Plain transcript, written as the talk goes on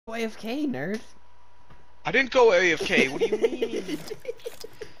AFK, nerd. I didn't go AFK. What do you mean?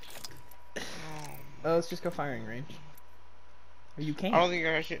 Oh, let's just go firing range. Or you can't. I don't think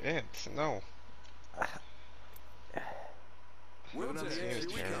I can. No. World's Edge, Here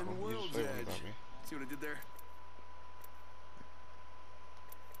we terrible. go. World's Edge. See what I did there?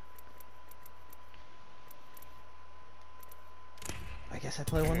 I guess I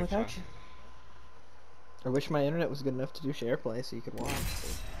play one without you. I wish my internet was good enough to do share play so you could watch.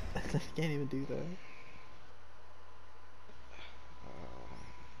 But I can't even do that.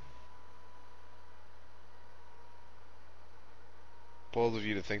 Bold of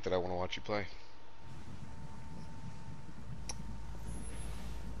you to think that I want to watch you play.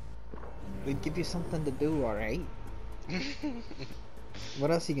 We'd give you something to do, alright?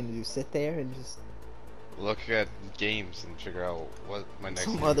 What else are you gonna do? Sit there and just... Look at games and figure out what my next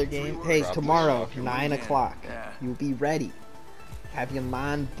Some other game? Hey, tomorrow, 9 o'clock. You'll be ready. Have your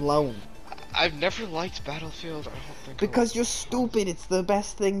mind blown. I've never liked Battlefield. I don't think. Because you're stupid. It's the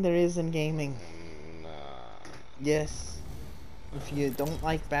best thing there is in gaming. Nah. Yes. If you don't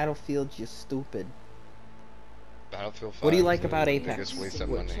like Battlefield, you're stupid. Battlefield 5. What do you like about the Apex? biggest waste of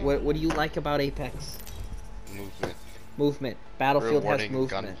money. What do you like about Apex? Movement. Movement. Battlefield has Rewarding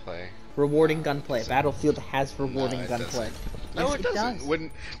movement. gunplay. Rewarding gunplay. Battlefield has rewarding gunplay. No, Yes, it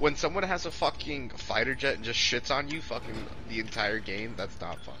doesn't. When someone has a fucking fighter jet and just shits on you fucking the entire game, that's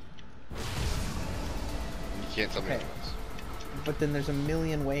not fun. You can't tell me otherwise. But then there's a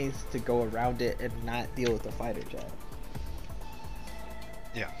million ways to go around it and not deal with the fighter jet.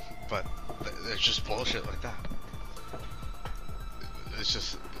 Yeah, but it's just bullshit like that. It's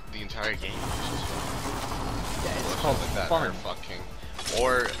just the entire game is just Yeah, it's called like that. fun. Or fucking,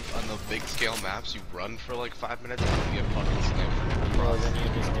 or on the big scale maps, you run for like 5 minutes and you get fucking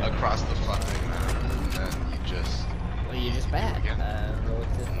sniped across the fucking map, and then you just. Well, you're just bad.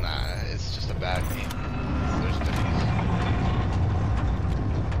 Nah, it's just a bad game. There's difference.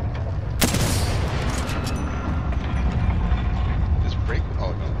 This break.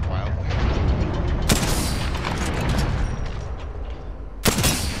 Oh no, wild.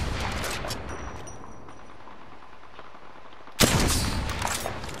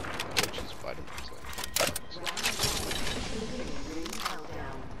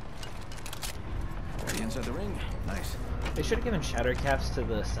 Already inside the ring. Nice. They should have given shatter caps to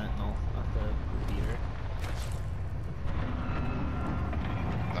the sentinel, not the beater.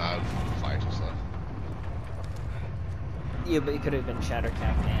 Fire just left. Yeah, but it could have been shatter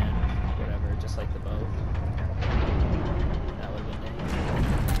cap and whatever, just like the bow. That would have been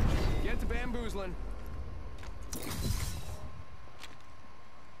it. Get to bamboozling.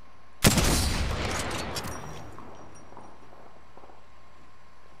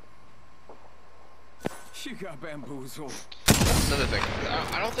 You got bamboozled. That's another thing.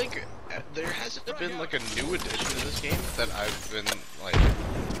 I don't think there hasn't been like a new addition to this game that I've been like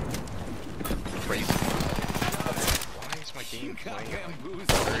crazy about. Why is my game playing like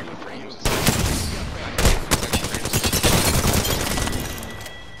 30 frames a second?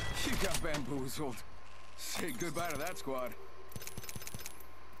 You got bamboozled. Say goodbye to that squad.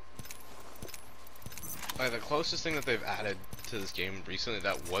 Like the closest thing that they've added to this game recently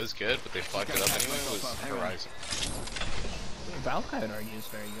that was good, but they fucked it up anyway, was Horizon. Valk, I would argue, is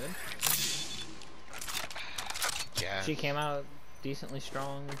very good. Yeah. She came out decently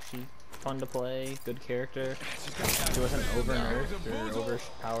strong. She fun to play, good character. She wasn't over nerfed or over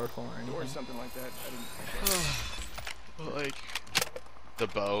powerful or anything. Or something like that. But like the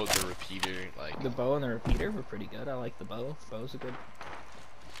bow, the repeater, like The bow and the repeater were pretty good. I like the bow. Bow's a good.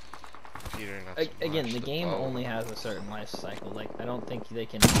 repeater, not so Again, much. the game bow. only has a certain life cycle. Like, I don't think they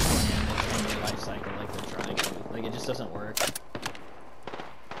can plan a 10-year life cycle like they're trying to. Like, it just doesn't work.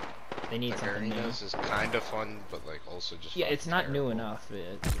 They need Like something new. Arenas is kind of fun, but like also just Yeah, it's not terrible. new enough.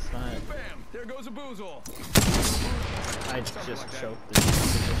 It's not. Bam! There goes a boozle. I just choked the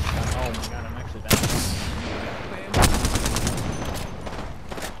oh my god, I'm actually bad.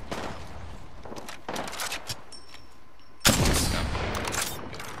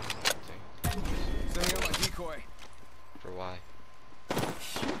 Sending out my decoy. For why?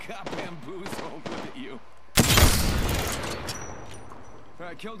 You got bamboozled. Look at you.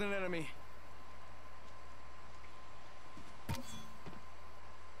 Alright, killed an enemy.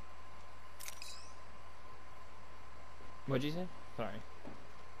 What'd you say? Sorry.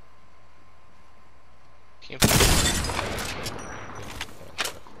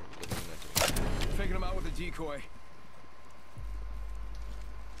 Faking him out with a decoy.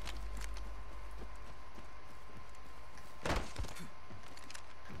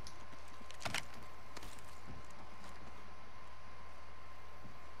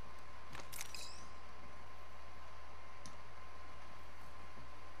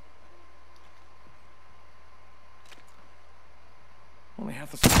 half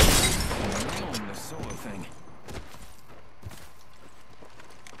the solo. The solo thing.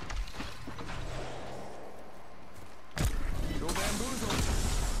 Go bamboozled.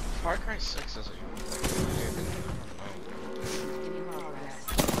 Far Cry 6 isn't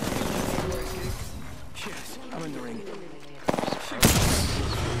Yes, I'm in the ring.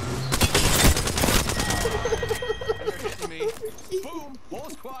 And they're hitting me. Boom! Whole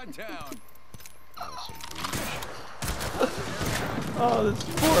squad down. Oh, this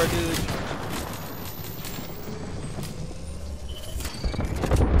poor dude.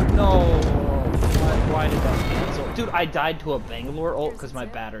 No. Why did that cancel? Dude, I died to a Bangalore ult because my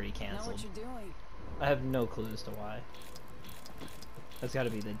battery canceled. I have no clue as to why. That's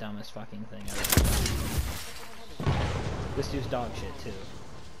gotta be the dumbest fucking thing ever. This dude's dog shit too.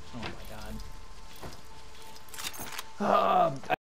 Oh my god.